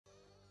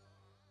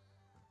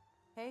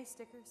Hey,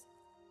 Stickers.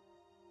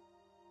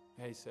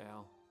 Hey,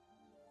 Sal.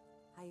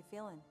 How you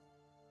feeling?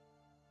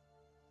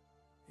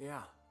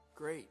 Yeah,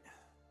 great.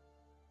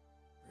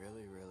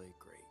 Really, really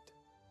great.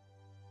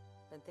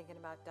 Been thinking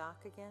about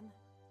Doc again?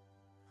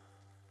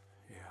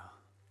 Yeah.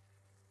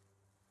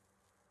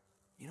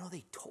 You know,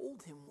 they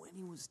told him when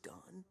he was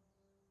done.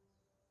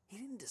 He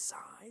didn't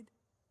decide.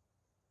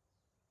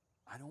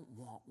 I don't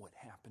want what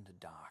happened to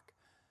Doc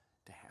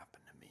to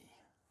happen to me.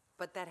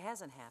 But that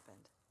hasn't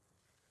happened.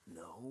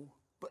 No,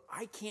 but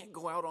I can't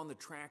go out on the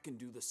track and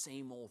do the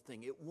same old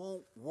thing. It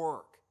won't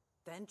work.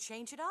 Then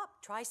change it up.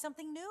 Try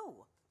something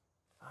new.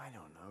 I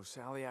don't know,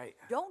 Sally,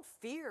 Don't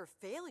fear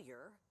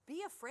failure.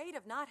 Be afraid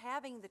of not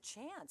having the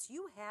chance.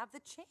 You have the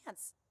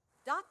chance.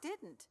 Doc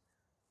didn't.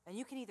 And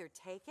you can either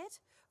take it,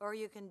 or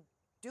you can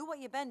do what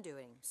you've been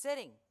doing,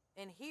 sitting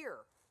in here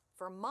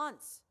for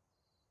months.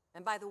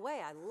 And by the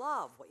way, I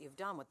love what you've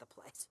done with the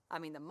place. I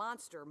mean, the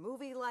monster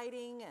movie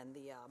lighting and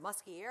the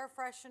musky air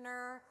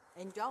freshener.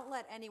 And don't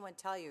let anyone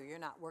tell you you're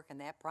not working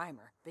that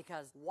primer,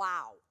 because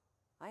wow,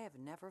 I have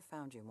never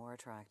found you more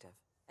attractive.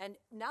 And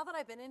now that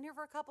I've been in here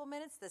for a couple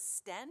minutes, the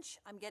stench,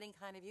 I'm getting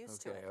kind of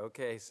used to it.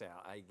 Okay,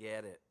 Sal, I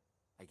get it.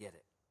 I get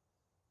it.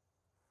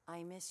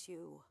 I miss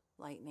you,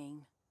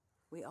 Lightning.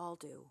 We all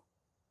do.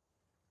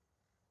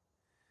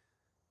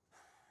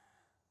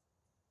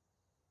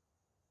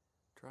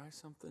 Try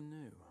something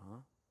new,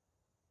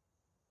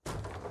 huh?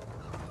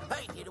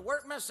 Hey, did it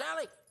work, Miss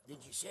Sally? Did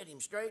you set him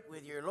straight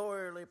with your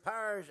lawyerly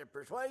powers of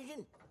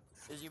persuasion?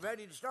 Is he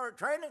ready to start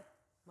training?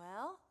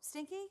 Well,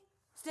 Stinky?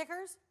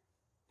 Stickers?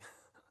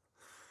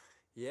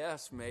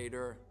 Yes,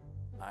 Mater,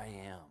 I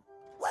am.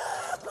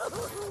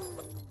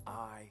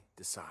 I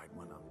decide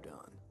when I'm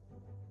done.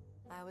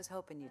 I was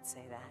hoping you'd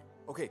say that.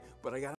 Okay, but I got